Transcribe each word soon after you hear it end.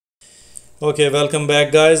Okay, welcome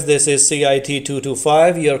back guys. This is CIT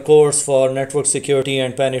 225, your course for network security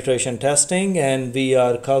and penetration testing, and we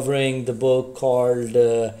are covering the book called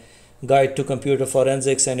Guide to Computer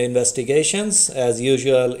Forensics and Investigations. As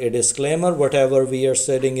usual, a disclaimer: whatever we are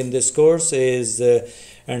studying in this course is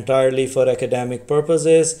entirely for academic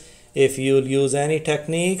purposes. If you'll use any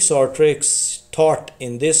techniques or tricks taught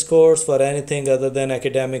in this course for anything other than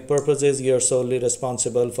academic purposes, you're solely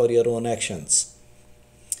responsible for your own actions.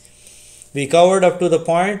 We covered up to the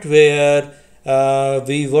point where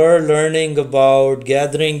we were learning about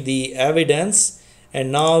gathering the evidence,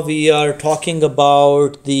 and now we are talking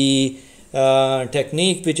about the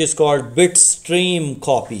technique which is called bit stream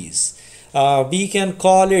copies. We can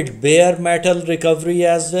call it bare metal recovery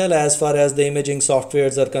as well, as far as the imaging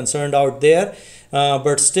softwares are concerned out there.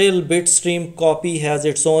 But still, bit stream copy has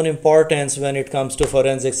its own importance when it comes to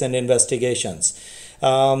forensics and investigations.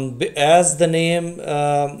 As the name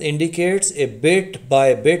indicates, a bit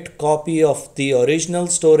by bit copy of the original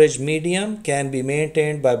storage medium can be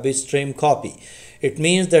maintained by bitstream copy. It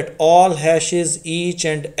means that all hashes, each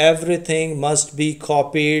and everything must be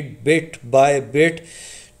copied bit by bit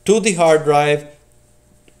to the hard drive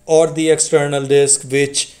or the external disk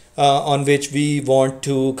on which we want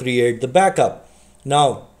to create the backup.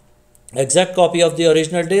 Now, exact copy of the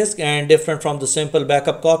original disk, and different from the simple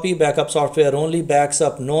backup copy. Backup software only backs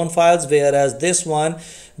up known files, whereas this one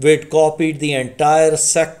which copied the entire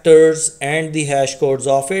sectors and the hash codes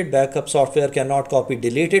of it. Backup software cannot copy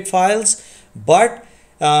deleted files, but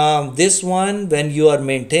this one, when you are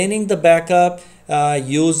maintaining the backup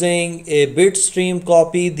using a bitstream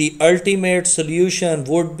copy, the ultimate solution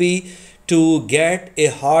would be to get a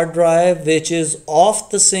hard drive which is of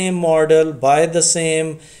the same model by the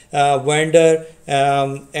same vendor,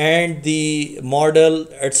 and the model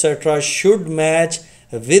etc. should match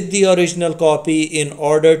with the original copy in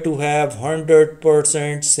order to have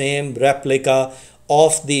 100% same replica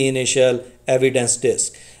of the initial evidence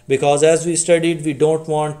disk. Because as we studied, we don't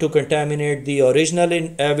want to contaminate the original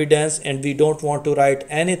evidence, and we don't want to write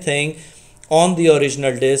anything on the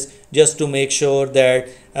original disk, just to make sure that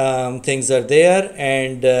things are there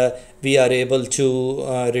and we are able to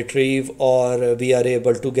retrieve, or we are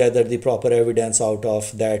able to gather the proper evidence out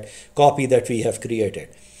of that copy that we have created.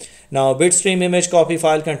 Now, bitstream image copy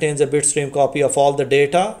file contains a bitstream copy of all the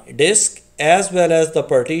data disk as well as the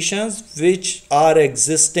partitions which are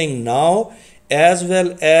existing now as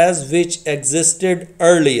well as which existed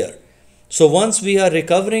earlier. So once we are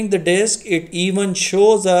recovering the disk, it even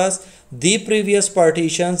shows us the previous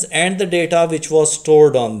partitions and the data which was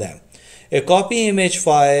stored on them. A copy image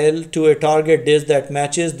file to a target disk that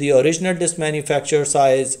matches the original disk manufacturer,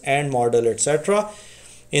 size and model, etc.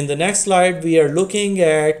 In the next slide, we are looking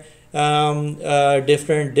at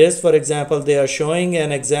different disks. For example, they are showing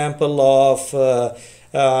an example of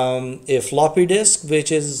a floppy disk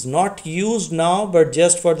which is not used now, but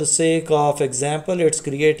just for the sake of example, it's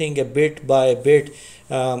creating a bit by bit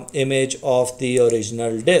image of the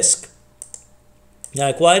original disk. Now,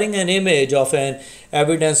 acquiring an image of an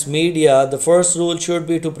evidence media, the first rule should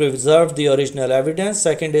be to preserve the original evidence.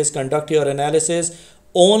 Second is conduct your analysis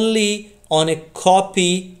only on a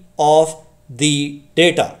copy of the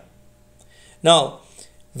data. Now,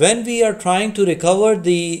 when we are trying to recover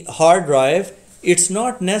the hard drive, it's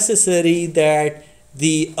not necessary that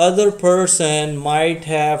the other person might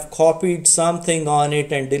have copied something on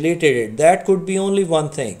it and deleted it. That could be only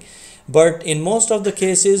one thing. But in most of the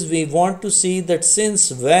cases, we want to see that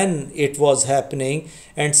since when it was happening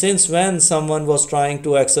and since when someone was trying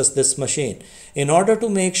to access this machine. In order to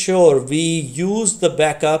make sure, we use the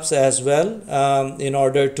backups as well in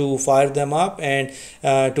order to fire them up and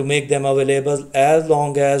to make them available as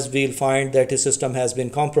long as we'll find that a system has been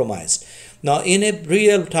compromised. Now, in a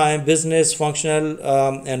real-time business functional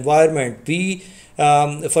environment,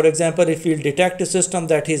 for example, if we detect a system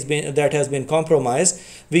that has been compromised,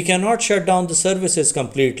 we cannot shut down the services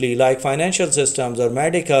completely, like financial systems or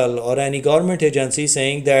medical or any government agency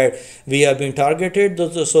saying that we have been targeted,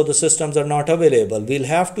 so the systems are not available. We'll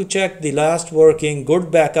have to check the last working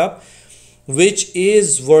good backup, which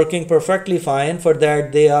is working perfectly fine. For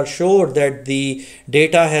that, they are sure that the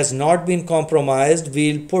data has not been compromised.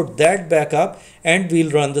 We'll put that back up and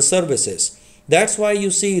we'll run the services. That's why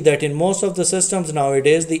you see that in most of the systems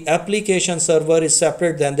nowadays, the application server is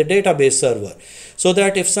separate than the database server. So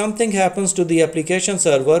that if something happens to the application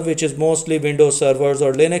server, which is mostly Windows servers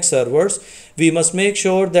or Linux servers, we must make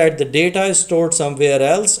sure that the data is stored somewhere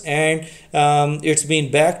else and it's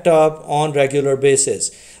been backed up on regular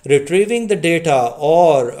basis. Retrieving the data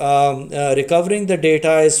or recovering the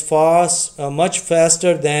data is much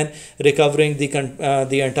faster than recovering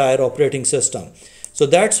the entire operating system. So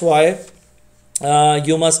that's why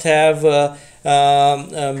you must have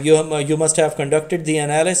you must have conducted the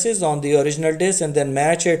analysis on the original disk and then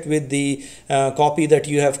match it with the copy that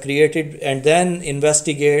you have created, and then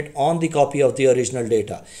investigate on the copy of the original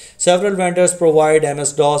data. Several vendors provide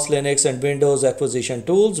MS-DOS, Linux, and Windows acquisition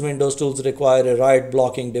tools. Windows tools require a write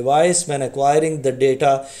blocking device when acquiring the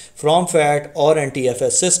data from FAT or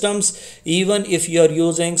NTFS systems. Even if you are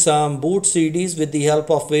using some boot CDs with the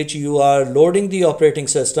help of which you are loading the operating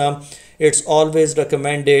system, it's always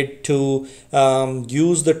recommended to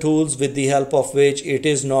use the tools with the help of which it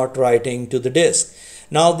is not writing to the disk.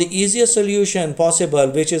 Now, the easiest solution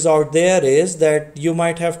possible which is out there is that you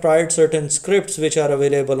might have tried certain scripts which are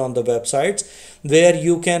available on the websites, where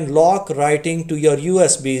you can lock writing to your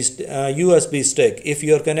USB stick. If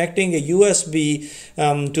you're connecting a USB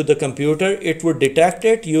to the computer, it would detect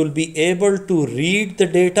it. You'll be able to read the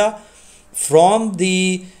data from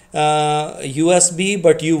the USB,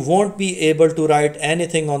 but you won't be able to write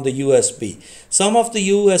anything on the USB. Some of the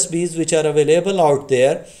USBs which are available out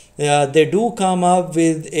there, they do come up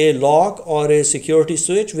with a lock or a security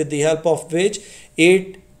switch with the help of which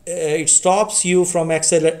it stops you from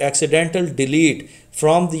accidental delete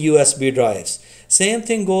from the USB drives. Same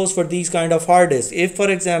thing goes for these kind of hard disks. If, for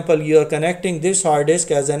example, you are connecting this hard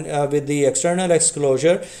disk as with the external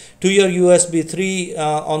exclosure to your USB 3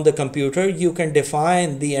 on the computer, you can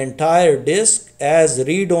define the entire disk as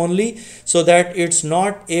read only, so that it's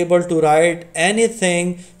not able to write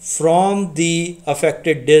anything from the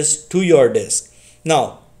affected disk to your disk.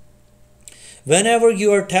 Now, whenever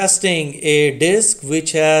you are testing a disk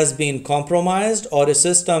which has been compromised or a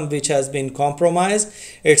system which has been compromised,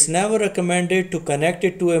 it's never recommended to connect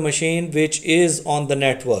it to a machine which is on the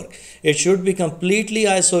network. It should be completely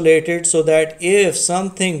isolated, so that if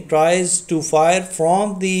something tries to fire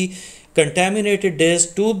from the contaminated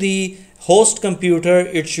disk to the host computer,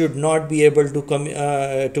 it should not be able to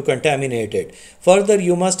contaminate it. Further,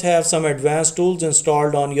 you must have some advanced tools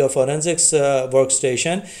installed on your forensics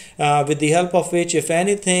workstation, with the help of which, if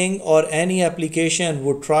anything or any application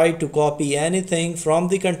would try to copy anything from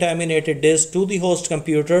the contaminated disk to the host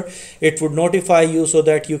computer, it would notify you, so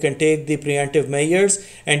that you can take the preemptive measures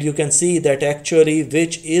and you can see that actually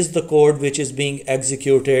which is the code which is being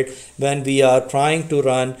executed when we are trying to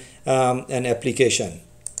run an application.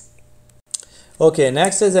 Okay,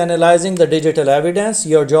 next is analyzing the digital evidence.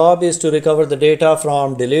 Your job is to recover the data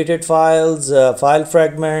from deleted files, file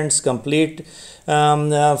fragments, complete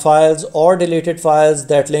files, or deleted files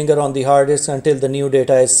that linger on the hard disk until the new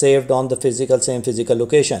data is saved on the same physical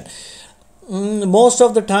location. Most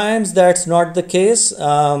of the times that's not the case.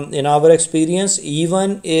 In our experience,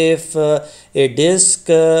 even if a disk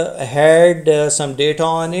had some data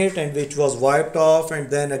on it and which was wiped off and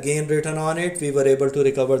then again written on it, we were able to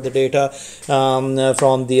recover the data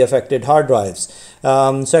from the affected hard drives.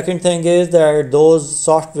 Second thing is that those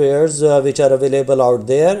softwares which are available out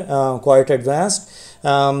there, quite advanced,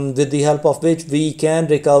 with the help of which we can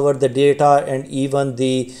recover the data and even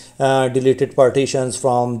the deleted partitions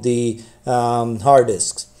from the hard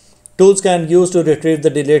disks. Tools can use to retrieve the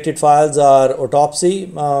deleted files are Autopsy.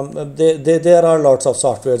 There are lots of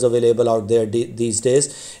softwares available out there these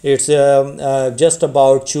days. It's just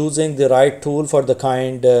about choosing the right tool for the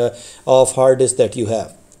kind of hard disk that you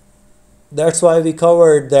have. That's why we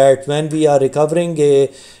covered that when we are recovering a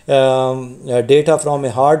data from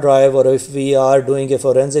a hard drive, or if we are doing a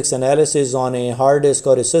forensics analysis on a hard disk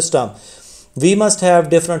or a system, we must have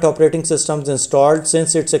different operating systems installed,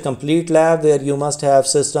 since it's a complete lab where you must have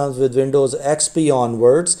systems with Windows XP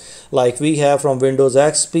onwards, like we have from Windows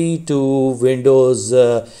XP to Windows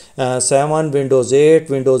 7, Windows 8,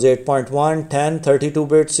 Windows 8.1, 10,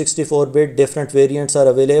 32-bit, 64-bit, different variants are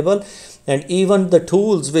available. And even the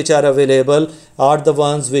tools which are available are the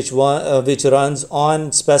ones which runs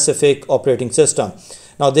on specific operating system.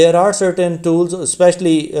 Now, there are certain tools,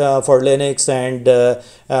 especially for Linux and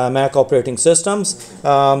Mac operating systems.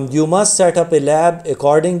 You must set up a lab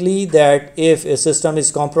accordingly, that if a system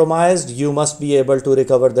is compromised, you must be able to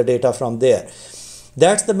recover the data from there.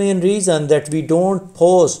 That's the main reason that we don't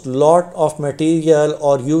post lot of material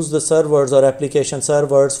or use the servers or application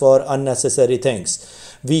servers for unnecessary things.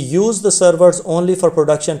 We use the servers only for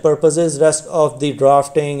production purposes. Rest of the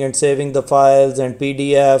drafting and saving the files and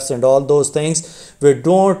PDFs and all those things, we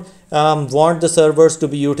don't want the servers to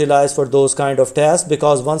be utilized for those kind of tasks,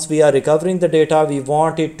 because once we are recovering the data, we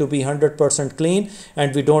want it to be 100% clean,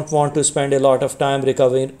 and we don't want to spend a lot of time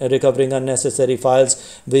recovering unnecessary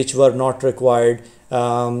files which were not required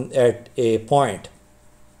at a point.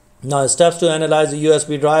 Now, steps to analyze a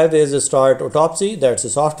USB drive is start autopsy. That's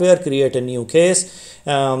a software. Create a new case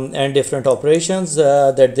and different operations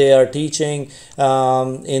that they are teaching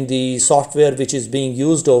in the software which is being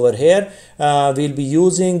used over here. We'll be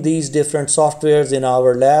using these different softwares in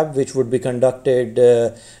our lab, which would be conducted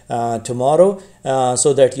tomorrow,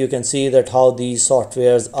 so that you can see that how these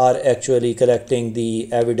softwares are actually collecting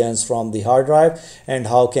the evidence from the hard drive and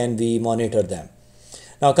how can we monitor them.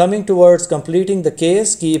 Now, coming towards completing the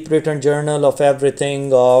case, keep written journal of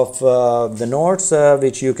everything of the notes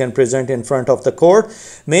which you can present in front of the court.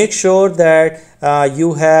 Make sure that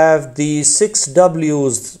you have the 6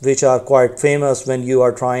 W's which are quite famous when you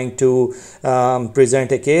are trying to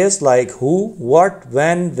present a case, like who, what,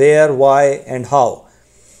 when, where, why, and how.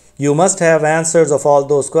 You must have answers of all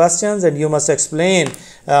those questions, and you must explain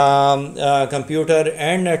computer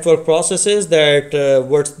and network processes, that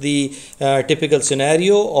what's the typical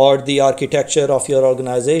scenario or the architecture of your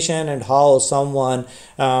organization, and how someone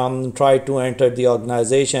tried to enter the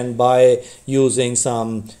organization by using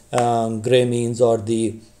some gray means or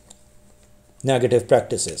the negative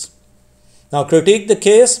practices. Now, critique the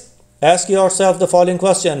case. Ask yourself the following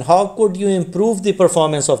question: how could you improve the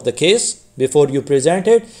performance of the case before you present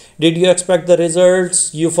it? Did you expect the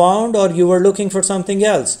results you found, or you were looking for something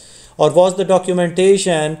else? Or was the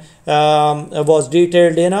documentation was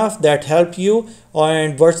detailed enough that helped you?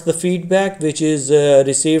 And what's the feedback which is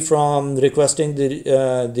received from requesting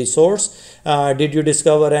the source? Did you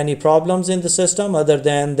discover any problems in the system other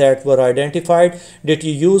than that were identified? Did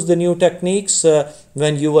you use the new techniques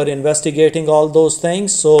when you were investigating all those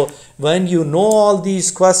things? So when you know all these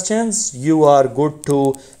questions, you are good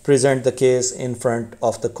to present the case in front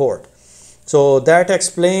of the court. So that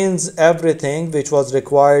explains everything which was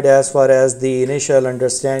required as far as the initial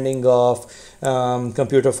understanding of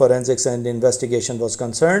computer forensics and investigation was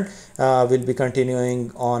concerned. We'll be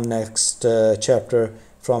continuing on next chapter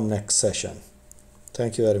from next session.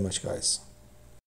 Thank you very much, guys.